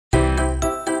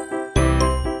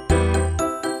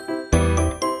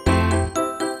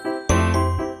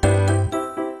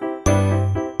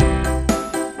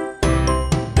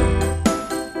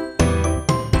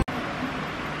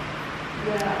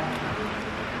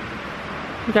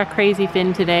We got crazy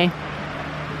Finn today.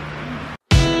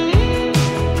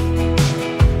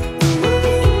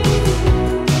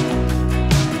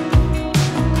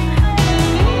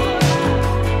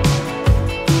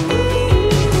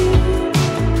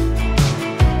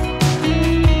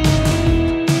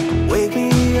 Wake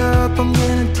me up, I'm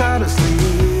getting tired of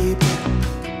sleep.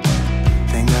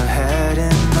 Think I've had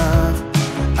enough.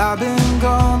 I've been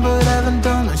gone but haven't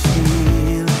done much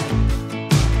healing.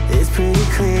 It's pretty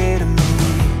clear to me.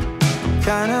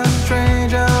 Kinda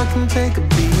strange how I can take a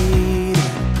beat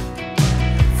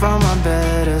from my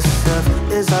better self.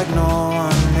 It's like no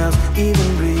one else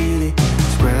even really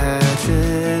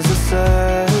scratches the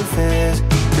surface.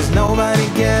 Cause nobody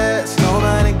gets me.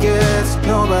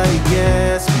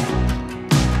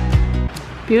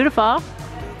 Beautiful.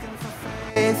 Looking for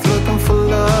faith, looking for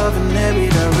love in every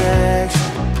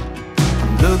direction.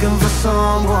 I'm looking for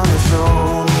someone to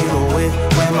show me the way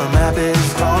when my map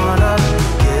is torn up.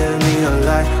 Give me a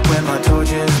light when my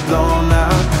torch is blown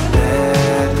out.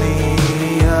 Let me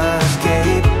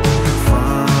escape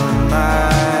from my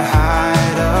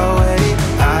hideaway.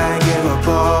 I give up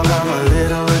all of my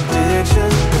little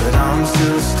addictions, but I'm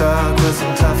still stuck with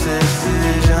some tough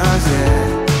decisions, yeah.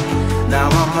 Now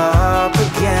I'm up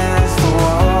against the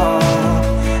wall,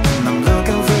 and I'm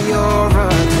looking for your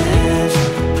attention.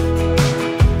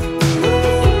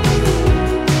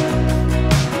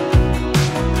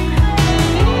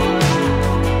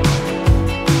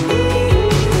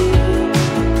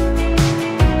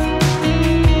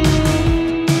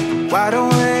 Wide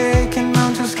awake and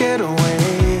I'm just scared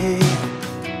away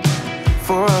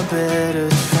for a better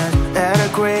chance at a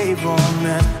great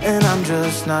romance, and I'm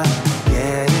just not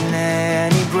getting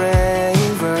any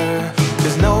braver.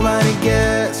 Cause nobody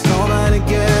gets me.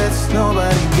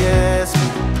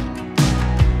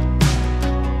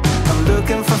 I'm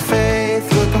looking for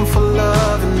faith, looking for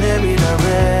love in every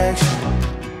direction.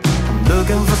 I'm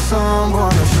looking for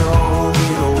someone to show me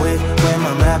the way when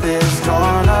my map is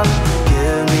torn up.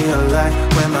 Give me a light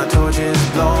when my torch is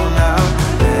blown out.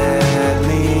 Let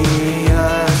me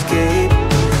escape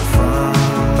from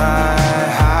my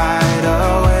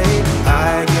hideaway.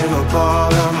 I give up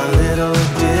all of my little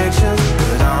addictions,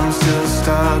 but I'm still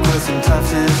stuck with some tough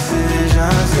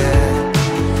decisions, yeah.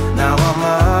 Now I'm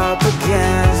up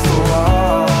against the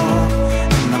wall,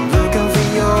 and I'm looking for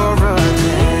your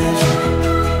attention.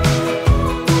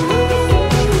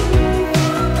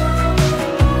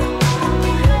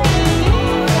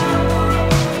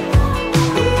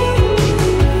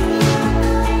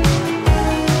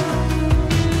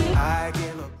 I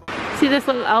give up See this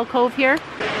little alcove here?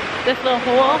 This little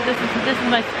hole? This is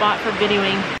my spot for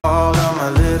videoing. all of my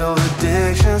little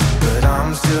addictions, but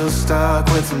I'm still stuck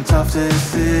with some tough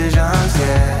decisions,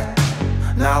 yeah.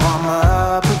 Now I'm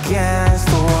up against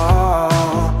the wall,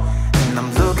 and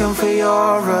I'm looking for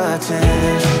your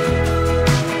attention.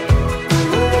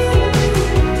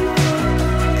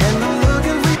 And I'm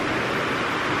looking for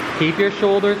Keep your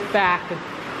shoulders back.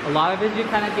 A lot of it you're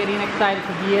kind of getting excited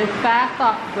because he is fast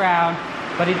off the ground,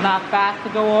 but he's not fast to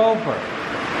go over.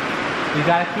 You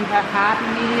gotta keep a happy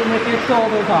medium with your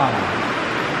shoulders on him.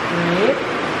 Breathe,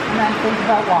 and then think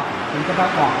about walking. Think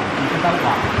about walking. Think about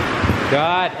walking.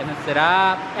 Good. And then sit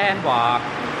up and walk,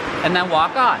 and then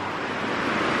walk on.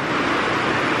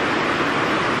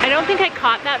 I don't think I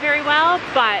caught that very well,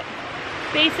 but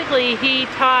basically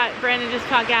Brandon just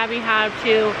taught Gabby how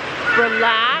to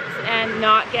relax and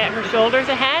not get her shoulders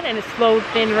ahead, and it slowed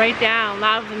Finn right down.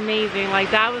 That was amazing. Like,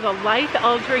 that was a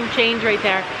life-altering change right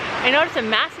there. I noticed a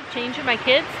massive change in my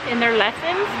kids in their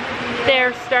lessons.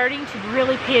 They're starting to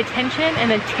really pay attention and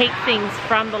then take things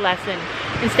from the lesson.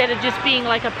 Instead of just being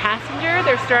like a passenger,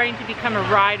 they're starting to become a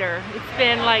rider. It's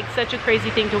been like such a crazy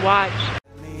thing to watch.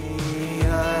 me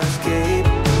escape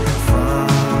from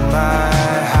my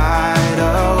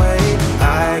hideaway.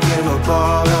 I give up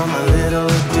all of my little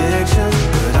addictions,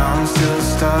 but I'm still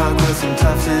stuck with some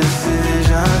tough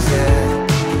decisions, yeah.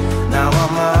 Now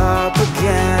I'm up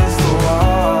against the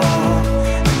wall,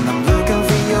 and I'm looking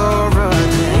for your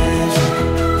attention.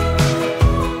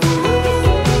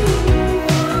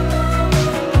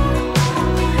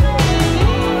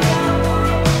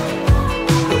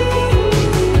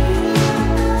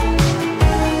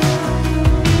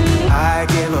 I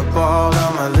gave up all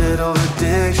of my little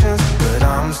addictions, but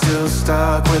I'm still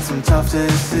stuck with some tough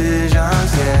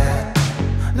decisions, yeah.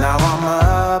 Now I'm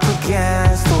up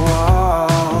against the wall,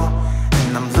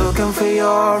 and I'm looking for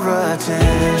your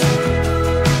attention.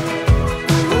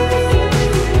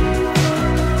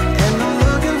 And I'm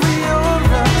looking for your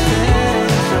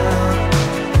attention.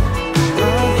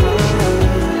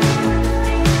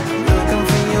 Looking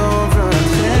for your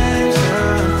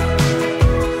attention.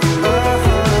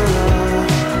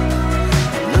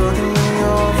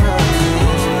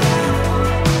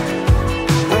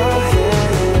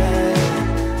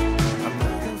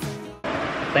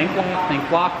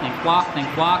 walk,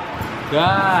 think walk. Good.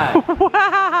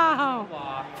 Wow.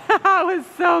 Walk. That was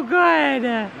so good.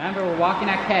 Remember, we're walking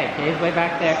at K. K's way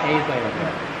back there, K's way over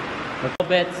there. A little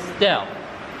bit still.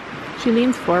 She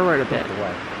leans forward a bit. All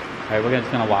right, we're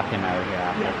just gonna walk him out of here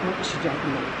after. Yeah, she's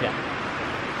jumping up. Yeah.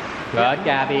 Good,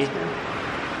 Gabby.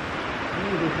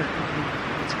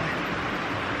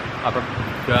 Upper.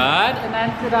 Good, and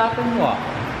then sit up and walk.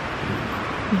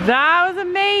 That was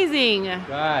amazing.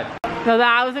 Good. So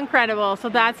that was incredible. So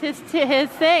that's his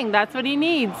thing. That's what he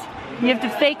needs. You have to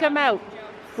fake him out.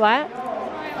 What?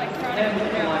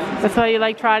 That's why you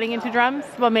like trotting into drums?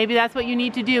 Well, maybe that's what you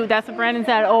need to do. That's what Brandon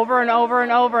said, over and over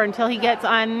and over until he gets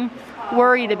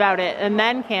unworried about it, and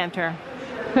then canter.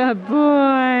 Good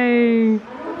boy.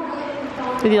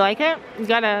 Did you like it? You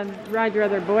gotta ride your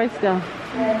other boy still.